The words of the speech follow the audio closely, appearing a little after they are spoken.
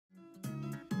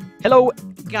Hello,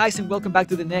 guys, and welcome back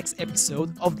to the next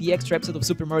episode of the extra episode of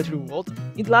Super Mario 3D World.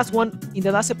 In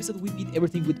the last episode, we beat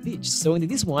everything with Peach. So in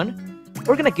this one,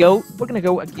 we're gonna go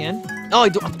again. Oh, I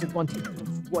don't want it.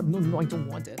 What? No, I don't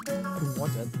want it. I don't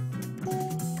want it.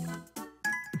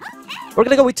 We're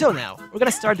gonna go with Toad now. We're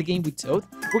gonna start the game with Toad.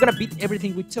 We're gonna beat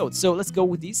everything with Toad. So let's go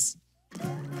with this.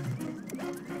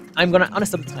 I'm gonna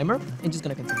unstop the timer and just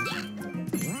gonna continue.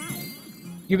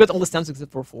 You got all the stamps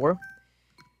except for 4.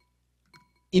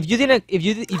 If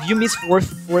you miss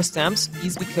four stamps,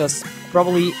 it's because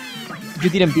probably you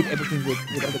didn't beat everything with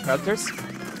other characters.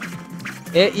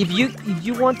 If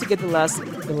you want to get the last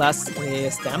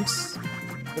stamps,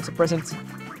 there's a present.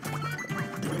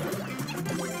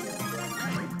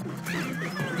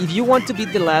 If you want to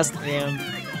beat the last,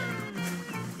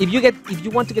 if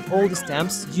you want to get all the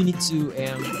stamps, you need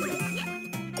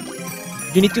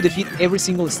to defeat every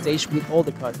single stage with all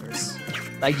the characters.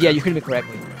 Like, yeah, you heard me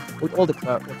correctly. With all the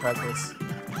characters.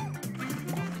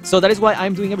 So that is why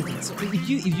I'm doing everything. So if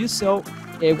you saw,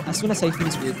 as soon as I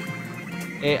finished with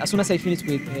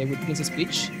Princess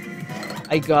Peach,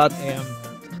 I got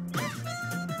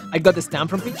the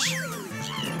stamp from Peach.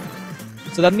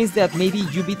 So that means that maybe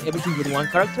you beat everything with one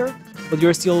character, but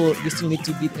you still need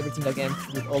to beat everything again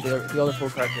with all the other 4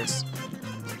 characters.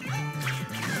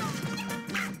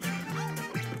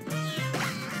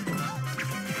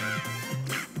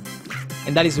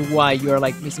 And that is why you are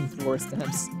like missing 4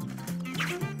 stamps.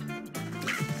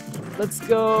 Let's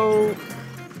go.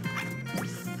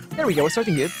 There we go. We're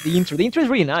starting good. The intro is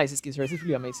really nice. It's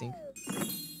really amazing.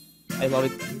 I love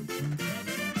it.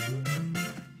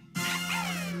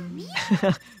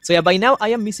 So yeah, by now I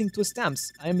am missing 2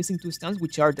 stamps. I am missing 2 stamps,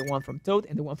 which are the one from Toad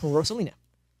and the one from Rosalina.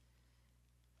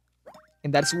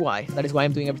 And that's why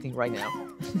I'm doing everything right now.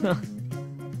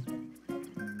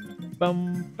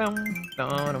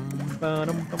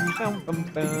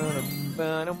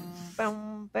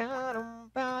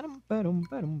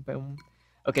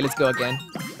 Okay, let's go again.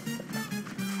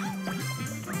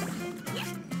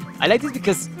 I like this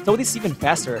because Toad is even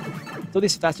faster. Toad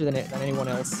is faster than anyone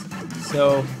else.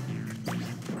 So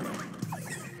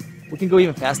we can go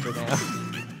even faster now.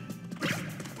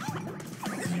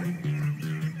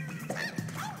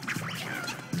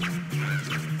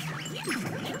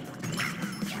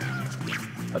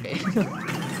 Okay.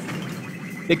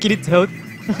 The Kitty Toad.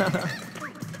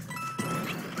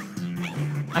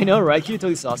 I know, right? Kitty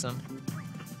Toad is awesome.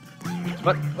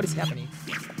 What is happening?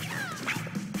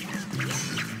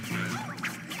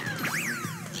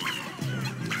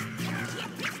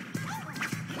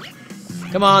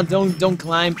 Come on, don't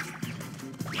climb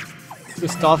the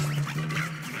stuff.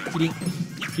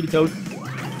 Kitty Toad.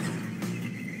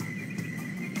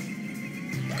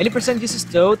 Any percent uses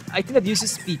Toad? I think that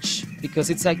uses Peach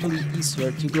because it's actually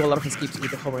easier to do a lot of escapes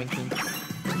with the hovering thing.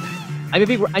 I may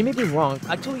be wrong.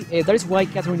 Actually, that is why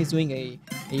Catherine is doing a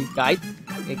guide.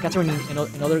 Catherine and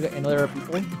other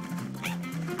people,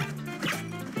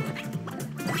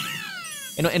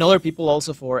 and other people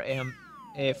also for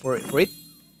it.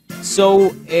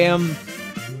 So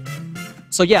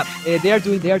yeah, they are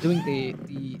doing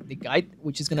the guide,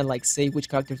 which is gonna like say which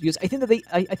characters to use. I think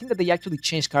that they actually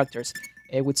change characters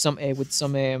with some how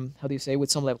do you say,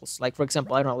 with some levels. Like, for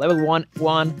example, I don't know, level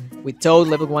 1 with Toad,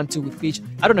 level 1, 2 with Peach.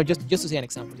 I don't know, just to say an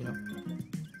example, you know.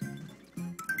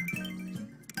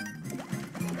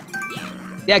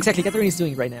 Yeah, exactly. Catherine is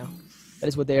doing right now. That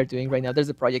is what they are doing right now. There's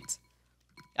the project.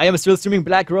 I am still streaming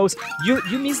Black Rose. You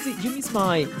missed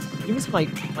my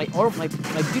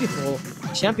beautiful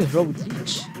Champions Row with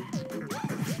Peach.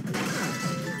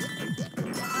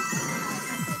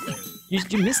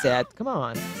 You missed that. Come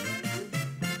on.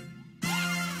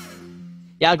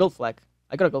 Yeah, gold flag.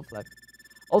 I got a gold flag.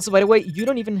 Also, by the way, you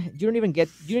don't even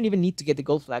need to get the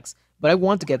gold flags, but I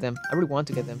want to get them. I really want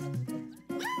to get them.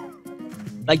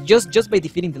 Like, just by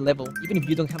defeating the level, even if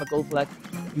you don't have a gold flag,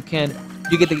 you get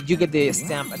the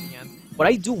stamp at the end. But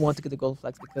I do want to get the gold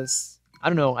flags because I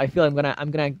don't know. I feel I'm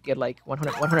gonna get like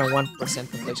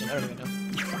 101% completion. I don't even know.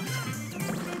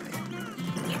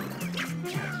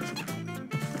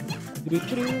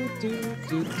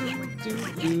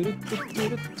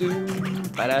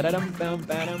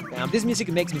 This music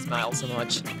makes me smile so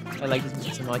much. I like this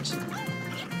music so much.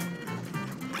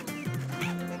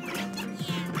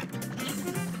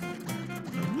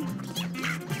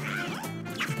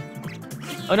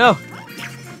 Oh no!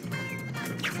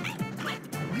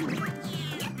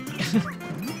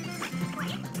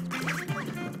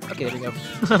 Okay, there we go.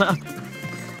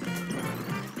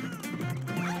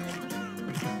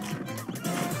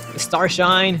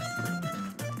 Starshine!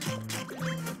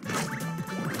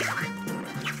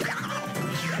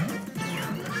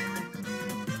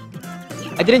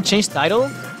 I didn't change title.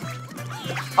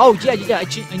 Oh yeah. I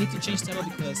need to change title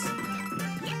because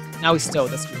now it's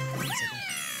Toad. That's true. Wait a second.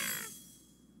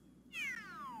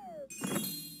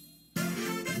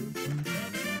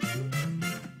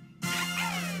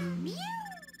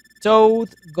 Toad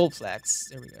gold flags.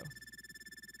 There we go.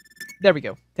 There we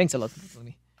go. Thanks a lot for telling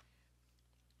me.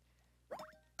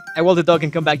 I will the dog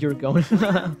and come back. You're going.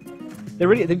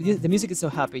 The music is so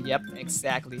happy. Yep,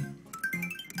 exactly.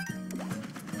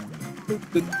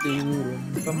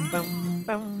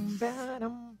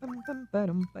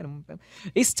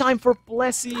 It's time for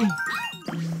Plessy.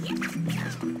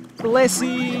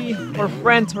 Plessy, our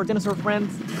friend, our dinosaur friend.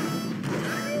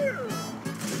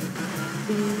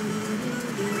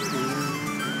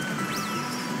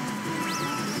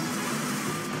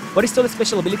 What is Toad's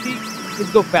special ability?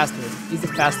 Let's go faster. He's the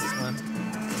fastest one.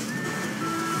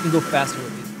 You can go faster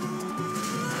with it.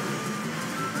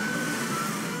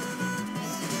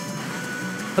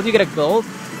 How do you get a gold?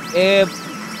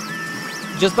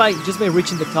 Just by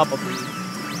reaching the top of the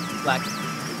flag.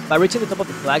 By reaching the top of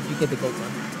the flag, you get the gold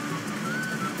one.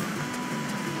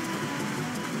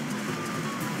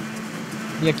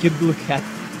 Yeah, cute blue cat.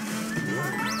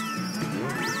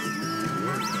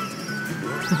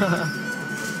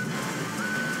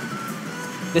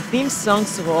 The theme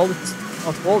songs of all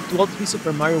 3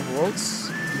 Super Mario Worlds.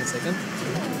 Give me a second.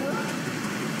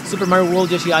 Super Mario World,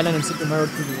 Yoshi Island, and Super Mario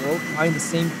 3D World are in the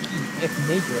same key, F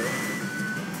major.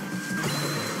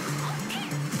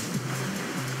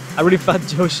 A really fat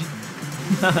Yoshi.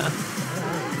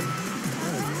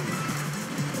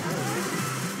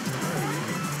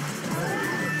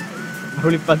 A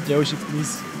really fat Yoshi,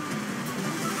 please.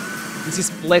 This is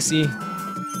Plessy.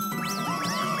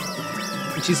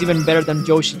 Which is even better than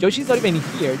Yoshi. Yoshi's not even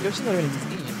here. Yoshi's not even in this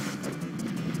game.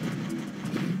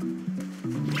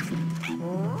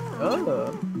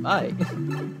 Oh, bye.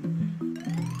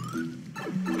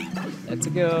 Let's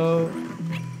go.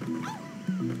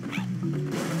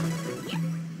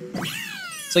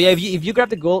 So yeah, if you grab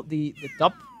the gold, the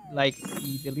top, like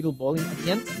the little ball at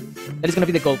the end, that is gonna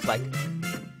be the gold flag.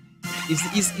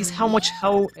 Is how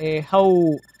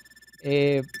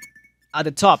at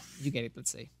the top you get it.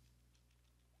 Let's say.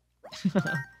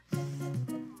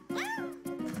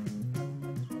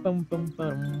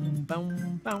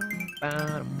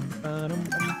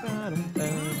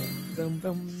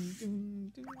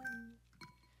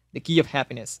 The key of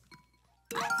happiness.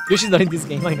 Yoshi's not in this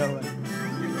game, I know, right?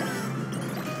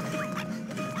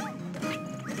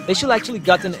 They should actually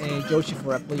gotten a Yoshi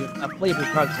for a playable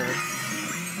character.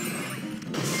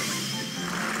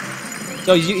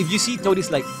 So if you see Toad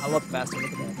is like a lot faster,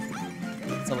 look at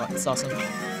that. It's awesome.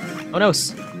 Oh no!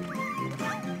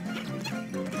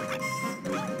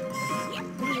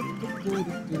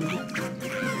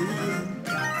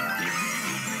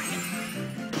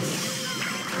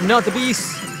 Not the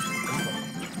beast!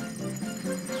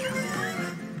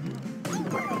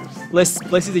 Bless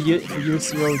is the year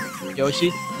 0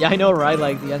 Yoshi. Yeah, I know, right?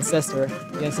 Like the ancestor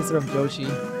of Yoshi.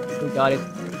 We got it.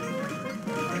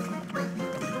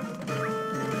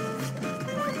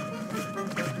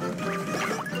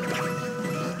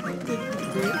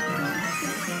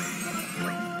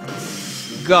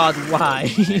 God, why?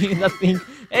 Nothing.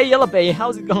 Hey, Yellow Bay,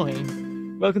 how's it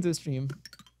going? Welcome to the stream.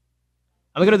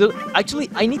 I'm gonna do. Actually,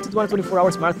 I need to do a 24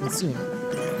 hours marathon soon,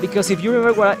 because if you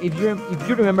remember if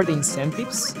you remember the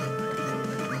incentives,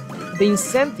 the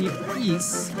incentive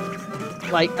is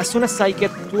like as soon as I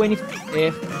get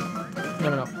 $240,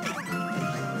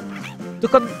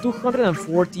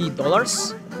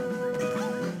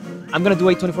 I'm gonna do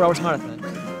a 24 hours marathon.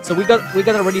 So we got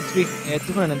already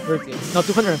 230, no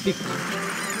 250.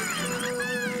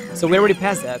 So we already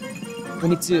passed that. We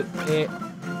need to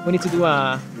do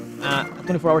a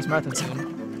 24 hours marathon soon.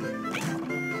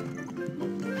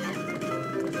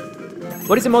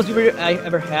 What is the most viewer I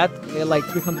ever had? Like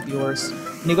 300 viewers,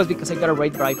 and it was because I got a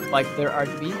raid by their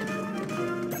RTB,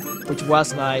 which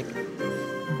was like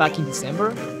back in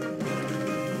December.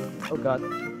 Oh god.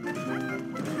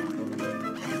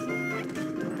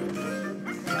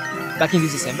 Back in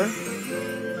this December.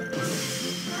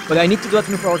 But I need to do a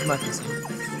 24 hours marathon soon.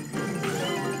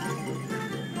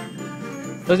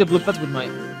 Those are the blue pads with my...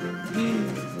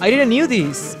 I didn't knew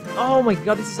this! Oh my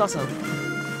god, this is awesome.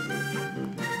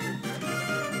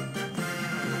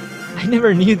 I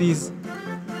never knew this.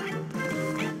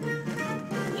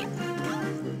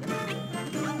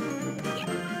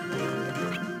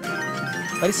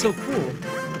 That is so cool.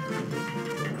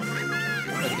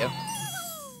 There we go.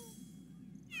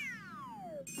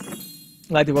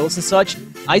 Like the worlds and such.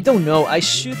 I don't know. I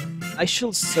should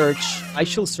search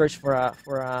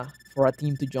for a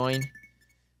team to join.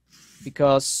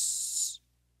 because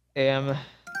yeah,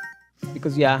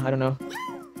 I don't know.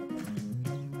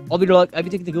 I'll be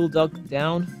taking the gold dog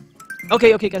down.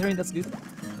 Okay, Catherine, that's good.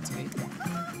 That's okay.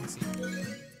 Let's see.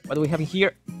 What do we have in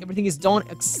here? Everything is done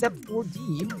except for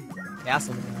the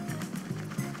castle.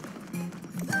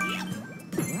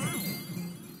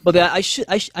 But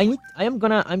I'm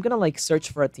gonna like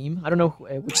search for a team. I don't know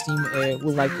which team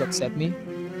will like to accept me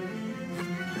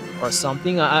or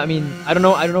something. I mean, I don't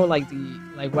know like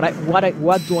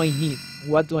what do I need?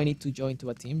 What do I need to join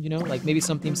to a team? You know, like maybe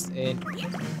some teams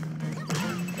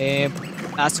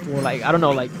ask for like, I don't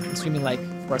know, like streaming like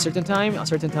for a certain time of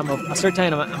a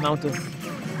certain amount of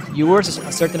viewers,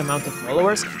 a certain amount of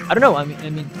followers. I don't know. I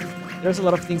mean, there's a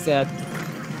lot of things that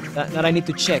I need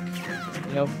to check.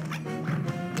 You know.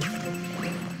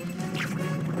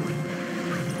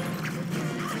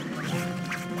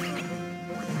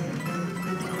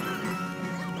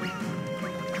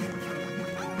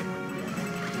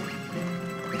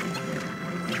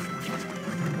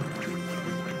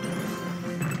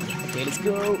 Okay, let's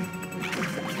go.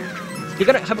 You're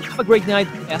gonna have a great night,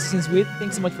 Assassin's Wit.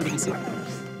 Thanks so much for the visit.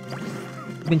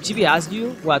 When Chibi asked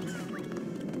you what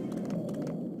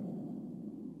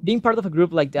being part of a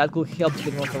group like that could help to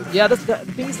get more focus. Yeah, that's the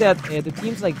thing is that the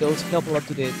teams like those help a lot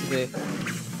to the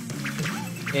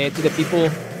people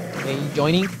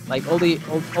joining. Like all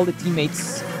the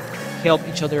teammates help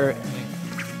each other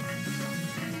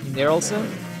in there also.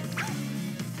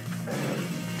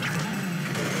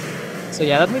 So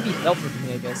yeah, that may be helpful to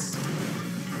me, I guess.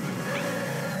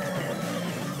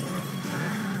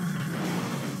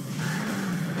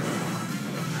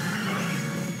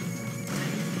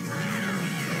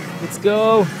 Let's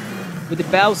go with the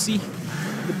bouncy,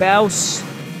 the bounce,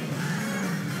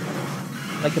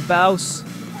 like a bounce.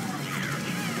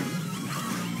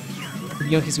 To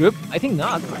be on his group? I think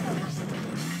not,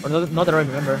 or not that I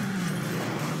remember.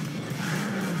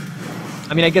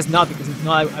 I mean, I guess not, because if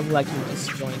not, I will actually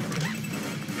just join.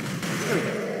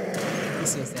 He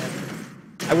says that.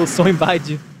 I will so invite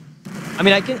you. I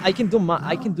mean, I can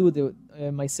do the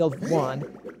myself one,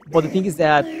 but the thing is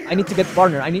that I need to get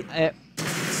partner. I need.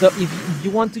 So if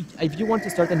you want to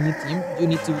start a new team, you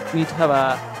need to have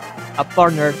a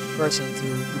partner person to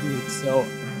do it. So,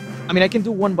 I mean, I can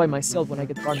do one by myself when I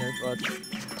get partnered, but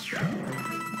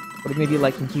it may be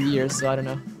like in 2 years. So I don't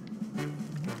know.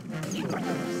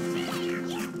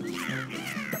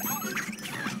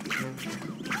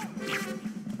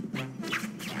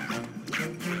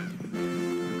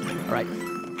 All right.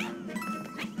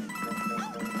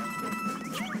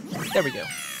 There we go.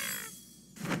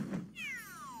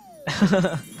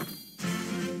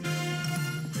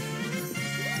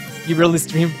 You really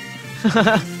stream.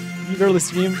 You really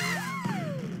stream.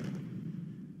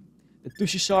 The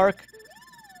Tushy Shark.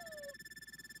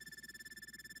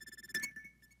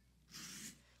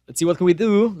 Let's see what can we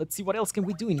do. Let's see what else can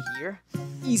we do in here.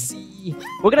 Easy.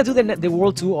 We're gonna do the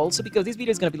World 2 also, because this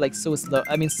video is gonna be like so slow.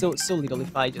 I mean, so little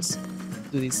if I just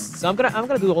do this. So I'm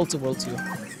gonna do also World 2.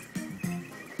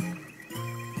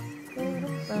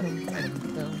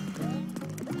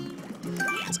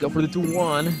 Let's go for the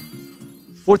 2-1.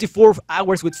 44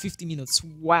 hours with 50 minutes.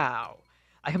 Wow.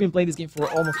 I have been playing this game for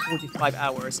almost 45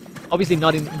 hours. Obviously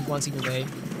not in one single day.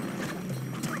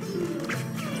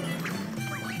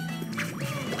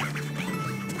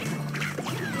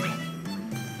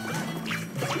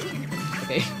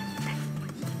 Okay.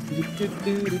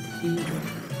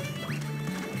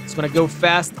 Just wanna go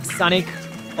fast, Sonic.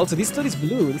 Also, this toad is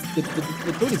blue. The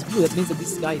toad is blue. That means that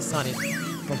this guy is Sonic.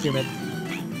 Confirm it.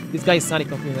 This guy is Sonic.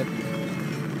 Confirm it.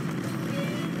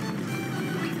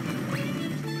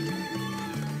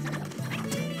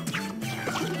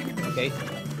 Okay.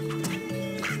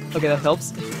 Okay, that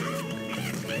helps.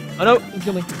 Oh no! Don't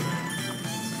kill me.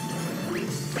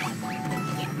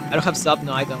 I don't have sub.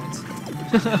 No, I don't.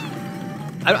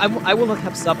 I will not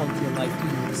have sub until like 2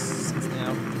 years since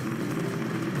now.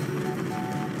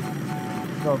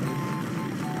 Probably.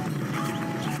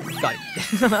 Got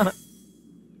it.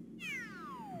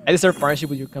 I deserve partnership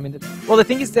with your comment. Well, the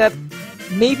thing is that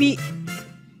maybe,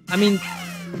 I mean,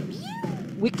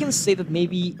 we can say that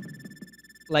maybe,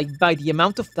 like, by the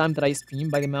amount of time that I stream,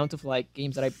 by the amount of like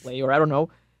games that I play, or I don't know,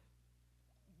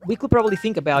 we could probably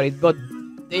think about it, but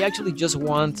they actually just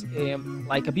want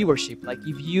like a viewership. Like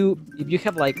if you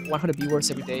have like 100 viewers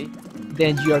every day,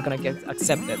 then you are gonna get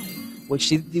accepted,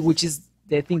 which is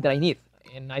the thing that I need,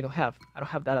 and I don't have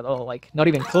that at all. Like not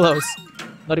even close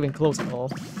at all.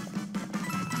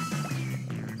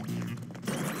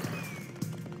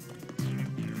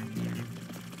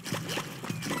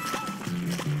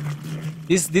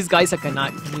 These guys are kinda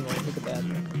annoying. Look at that.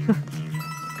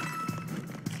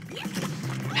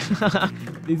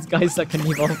 These guys are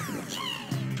cannibal.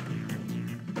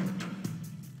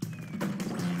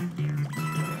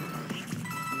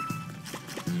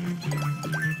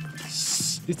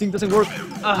 This thing doesn't work.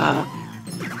 Ah.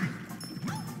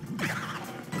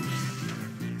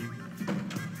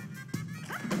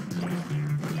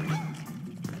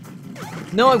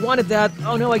 No, I wanted that.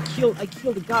 Oh no, I killed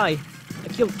the guy.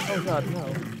 Oh god,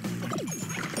 no.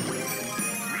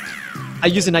 I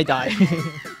use it and I die.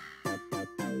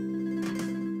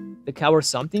 The cow or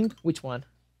something? Which one?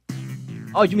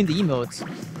 Oh, you mean the emotes?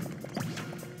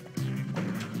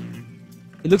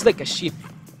 It looks like a sheep.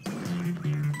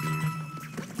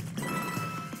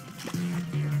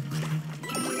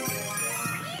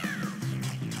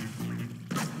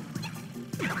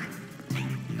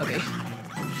 Okay.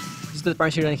 Just the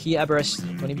partnership and he averaged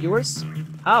 20 viewers?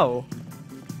 How?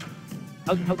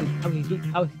 How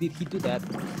did he do that?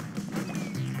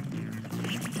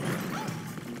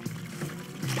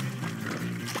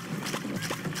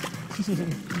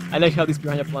 I like how this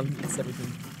piranha plant eats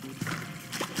everything.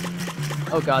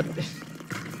 Oh god.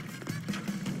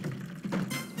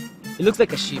 It looks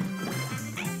like a sheep.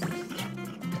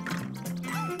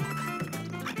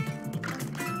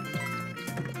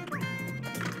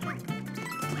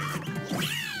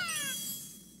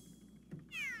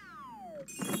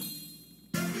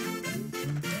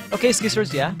 Okay,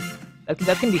 skizzers, yeah.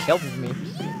 That can be helpful for me.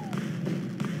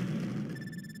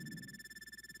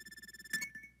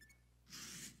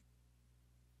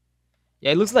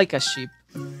 Yeah, it looks like a sheep.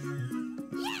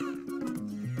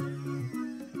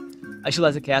 I should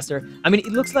as a caster. I mean,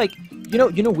 it looks like you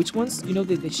know which ones? You know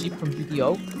the sheep from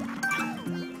Yu-Gi-Oh,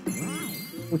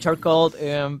 which are called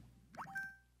I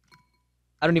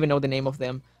don't even know the name of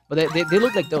them, but they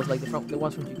look like those, like the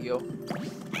ones from Yu-Gi-Oh.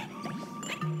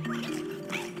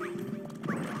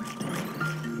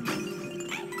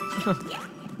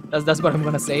 That's what I'm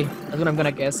gonna say. That's what I'm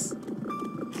gonna guess.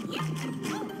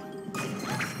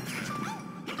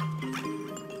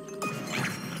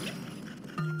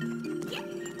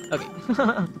 Okay.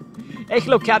 Hey,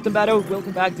 hello, Captain Battle.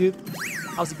 Welcome back, dude.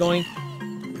 How's it going?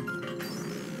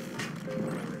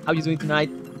 How you doing tonight?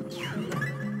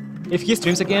 If he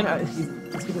streams again,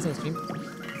 he doesn't stream.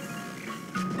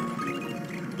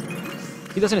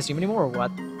 He doesn't stream anymore, or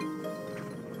what?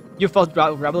 You fought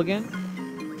Rebel again?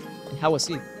 And how was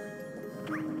it?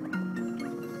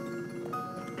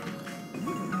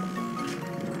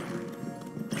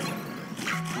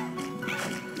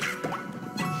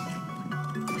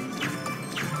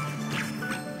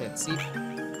 Let's see.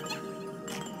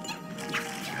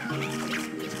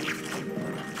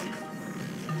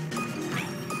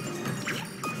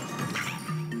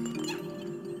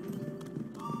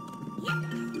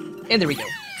 And there we go.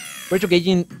 Retro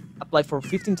Gaijin applied for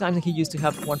 15 times and he used to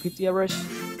have 150 average.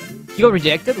 He got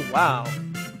rejected? Wow.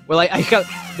 Well, I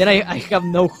have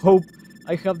no hope.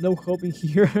 I have no hope in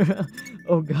here.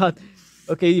 Oh god.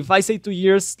 Okay, if I say 2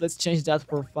 years, let's change that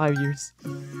for 5 years.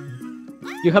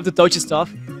 You have to touch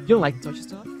stuff. You don't like to touch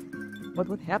stuff?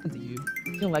 What happened to you?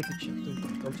 You don't like to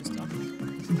touch stuff?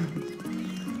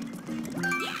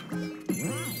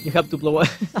 You have to blow.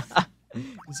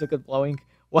 You suck at blowing.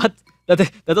 What?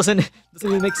 That doesn't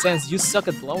even make sense. You suck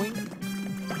at blowing?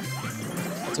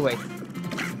 Let's wait.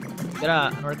 Is there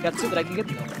another katsu that I can get?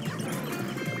 No.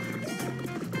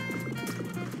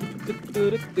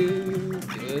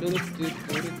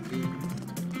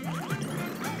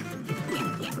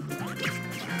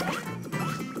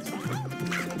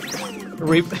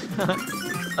 Rip.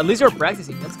 At least you're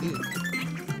practicing. That's good.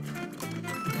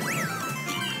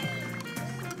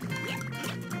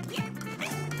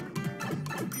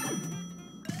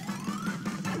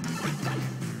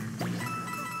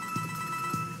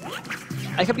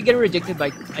 I have been getting rejected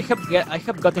by. I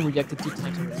have gotten rejected 2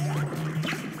 times already.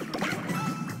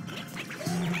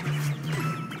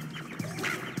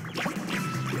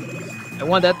 I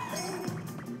want that.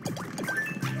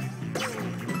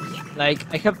 Like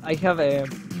I have a.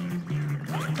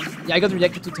 Yeah, I got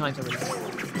rejected 2 times already.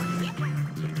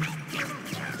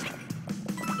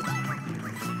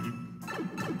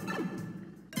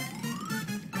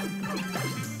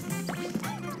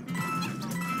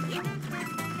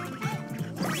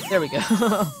 There we go.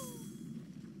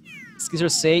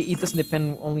 Skizzers say it doesn't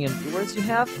depend only on viewers you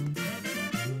have.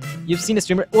 You've seen a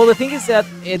streamer. Well, the thing is that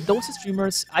those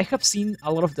streamers, I have seen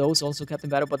a lot of those also, Captain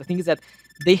Battle. But the thing is that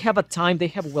they have a time. They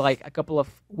have like a couple of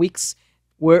weeks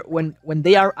where when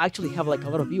they are actually have like a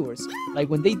lot of viewers. Like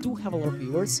when they do have a lot of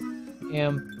viewers,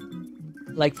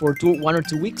 like for 1 or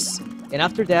 2 weeks, and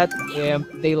after that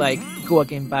they like go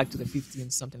again back to the 50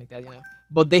 and something like that, you know.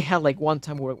 But they had like one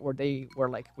time where they were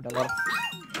like with a lot of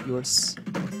viewers.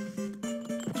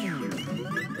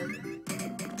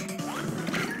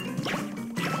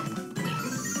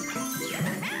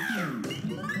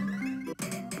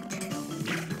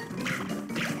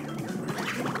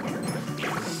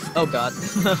 Oh god.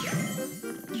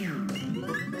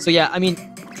 So yeah, I mean,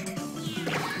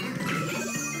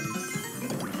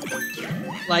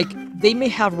 like they may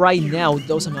have right now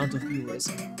those amount of viewers,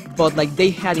 but like they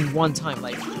had in one time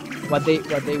like what they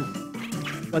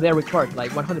record,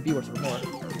 like 100 viewers or more.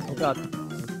 Oh god.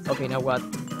 Okay, now what?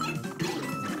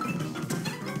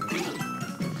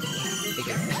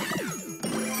 Okay.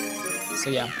 So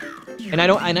yeah, and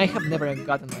I have never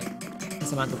gotten like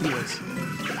this amount of viewers,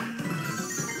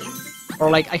 or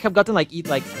like I have gotten like a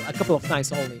couple of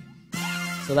times only.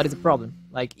 So that is a problem.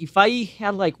 Like if I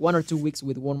had like 1 or 2 weeks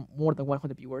with more than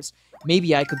 100 viewers,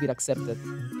 maybe I could be accepted,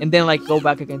 and then like go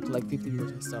back again to like 50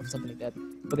 viewers and stuff, something like that.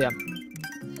 But yeah,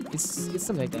 it's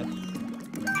something like that.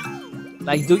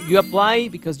 Like you apply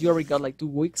because you already got like 2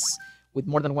 weeks with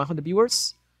more than 100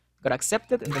 viewers, got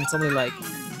accepted, and then suddenly like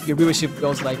your viewership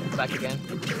goes like back again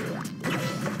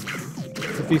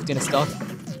to 50 and stuff.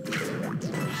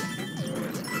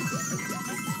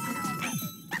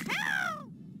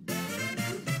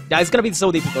 Yeah, it's gonna be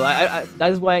so difficult.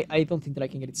 That is why I don't think that I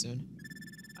can get it soon.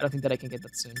 I don't think that I can get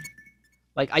that soon.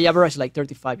 Like I average like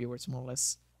 35 viewers more or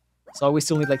less, so we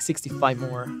still need like 65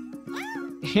 more.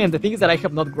 And the thing is that I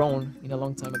have not grown in a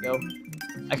long time ago.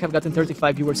 I have gotten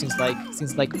 35 viewers since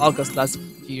like August last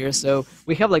year, so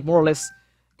we have like more or less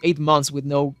 8 months with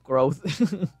no growth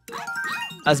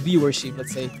as viewership,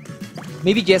 let's say.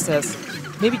 Maybe just as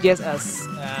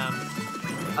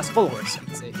followers, you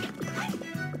could say.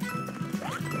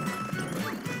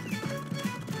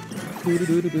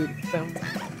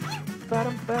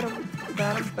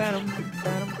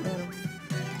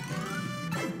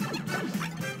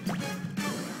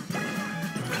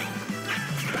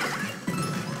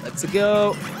 Let's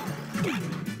go.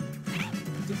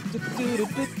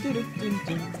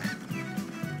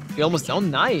 You're almost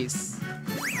done. Nice.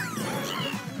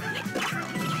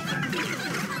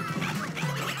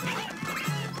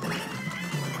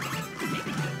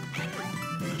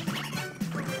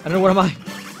 I don't know, where am I?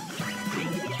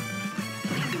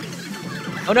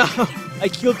 Oh no! I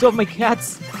killed 2 of my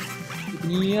cats!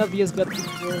 Tenía 10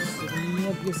 gatitos,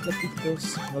 tenía 10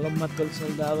 gatitos. No lo mató el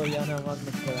soldado, ya nada más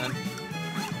me quedan.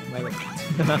 I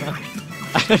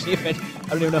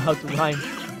don't even know how to rhyme.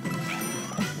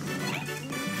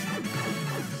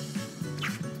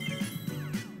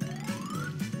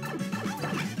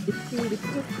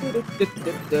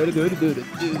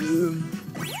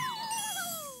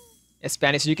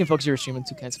 Spanish, so you can focus your stream on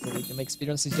 2 kinds of people. You can make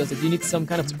speedruns. It's just that you need some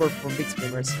kind of support from big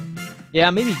streamers. Yeah,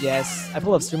 maybe yes. I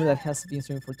follow a streamer that has been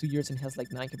streaming for 2 years and has like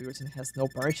 9 viewers and has no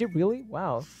partnership. Really?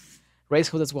 Wow. Race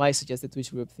Ho, that's why I suggested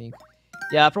Twitch group thing.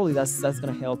 Yeah, probably that's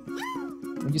gonna help.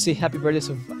 When you say happy birthday,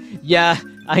 so yeah,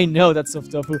 I know that's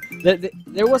soft tofu.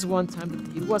 There was one time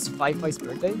it was Fi-Fi's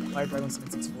birthday, Fire Dragon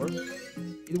 764.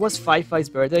 It was Fi-Fi's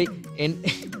birthday, and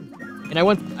and I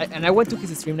went to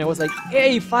his stream and I was like,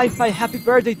 "Hey, Fi-Fi, happy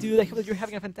birthday, dude! I hope that you're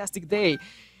having a fantastic day."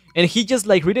 And he just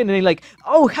like read it and he like,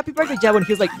 "Oh, happy birthday, Jabo!" And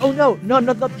he was like, "Oh no,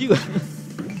 not you."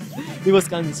 It was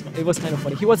kind of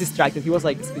funny. He was distracted. He was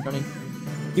like speedrunning.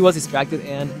 He was distracted,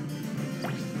 and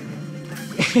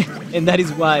and that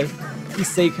is why he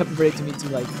said happy birthday to me too.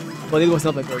 Like, but it was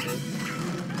not my birthday.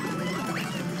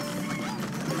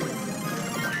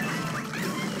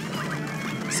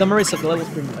 Summaries of the levels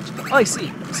pretty much. Oh, I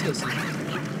see.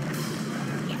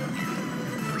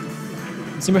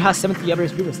 Simmer has 70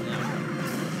 average viewers now.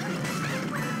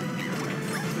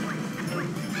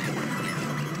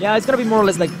 Yeah, it's gonna be more or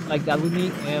less like that with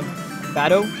me,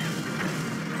 Battle,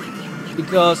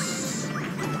 because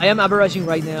I am averaging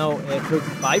right now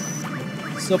 35.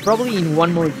 So probably in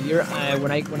 1 more year,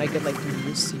 when I get like 2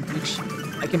 years in Twitch,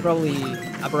 I can probably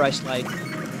average like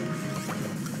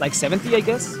 70, I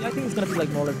guess. Yeah, I think it's gonna be like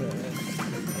more like a thing.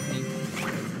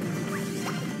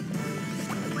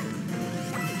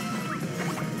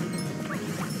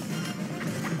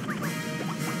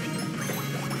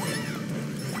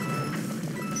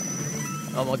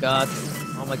 Oh my god.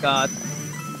 Oh my god.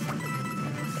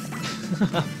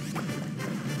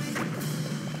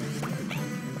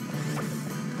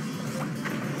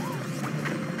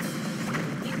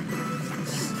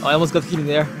 Oh, I almost got hit in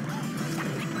there.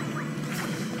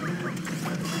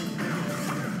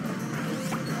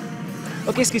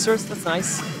 Okay, Skizzers, that's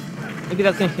nice. Maybe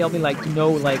that can help me like to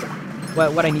know like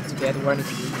what I need to get, what I need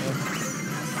to do, you know?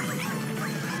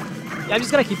 Yeah, I'm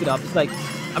just gonna keep it up. It's like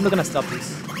I'm not gonna stop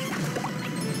this.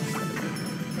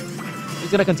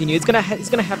 It's gonna continue. It's gonna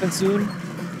happen soon.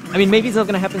 I mean, maybe it's not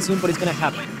gonna happen soon, but it's gonna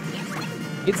happen.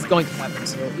 It's going to happen.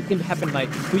 So it can happen like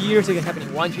in 2 years. It can happen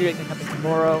in 1 year. It can happen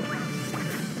tomorrow.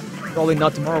 Probably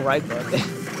not tomorrow, right? But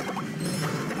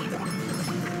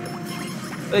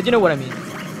but you know what I mean.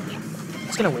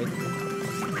 Just gonna wait.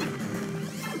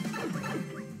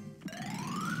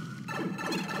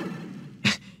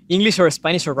 English or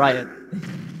Spanish or riot.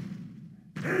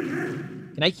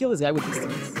 Can I kill this guy with these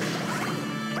things?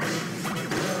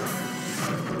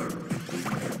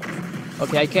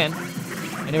 Okay, I can.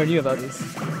 I never knew about this.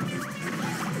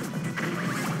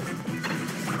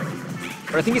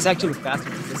 But I think it's actually faster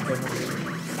to just go more.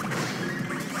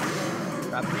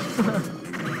 Crap.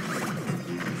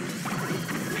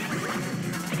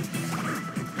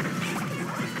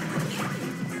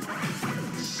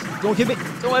 Don't hit me!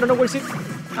 No, I don't know where's it.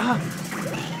 Ah!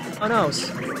 Oh no!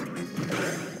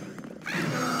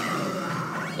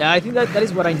 Yeah, I think that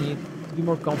is what I need to be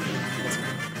more confident in this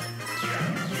one.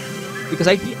 Because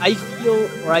I feel,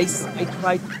 or I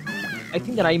tried, I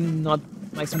think that I'm not,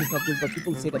 my stream is not good, but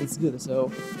people say that it's good,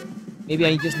 so maybe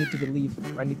I just need to believe,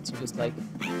 or I need to just like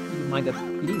keep in mind that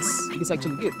it is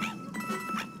actually good.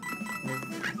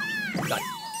 Got it.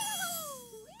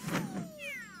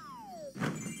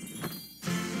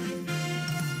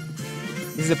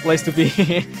 This is a place to be.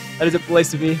 That is a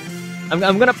place to be. I'm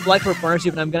gonna apply for a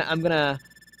partnership, and I'm gonna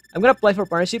apply for a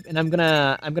partnership, and I'm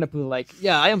gonna put like,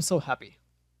 yeah, I am so happy,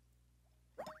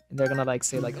 and they're gonna like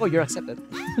say like, oh, you're accepted.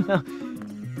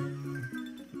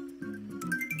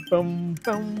 Bum,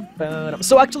 bum, bum.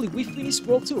 So actually, we finished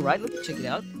World 2, right? Let me check it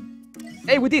out.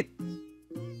 Hey, we did.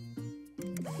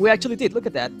 We actually did. Look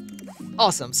at that.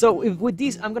 Awesome. So if with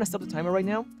this, I'm gonna stop the timer right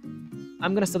now.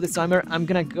 I'm gonna stop the timer. I'm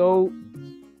gonna go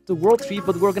to World 3,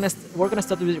 but we're gonna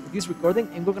start this recording,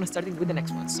 and we're gonna start it with the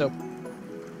next one. So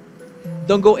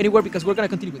don't go anywhere because we're gonna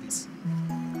continue with this.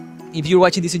 If you're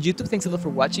watching this on YouTube, thanks a lot for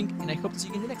watching, and I hope to see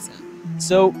you in the next time.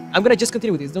 So I'm gonna just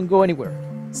continue with this. Don't go anywhere.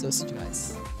 So see you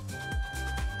guys.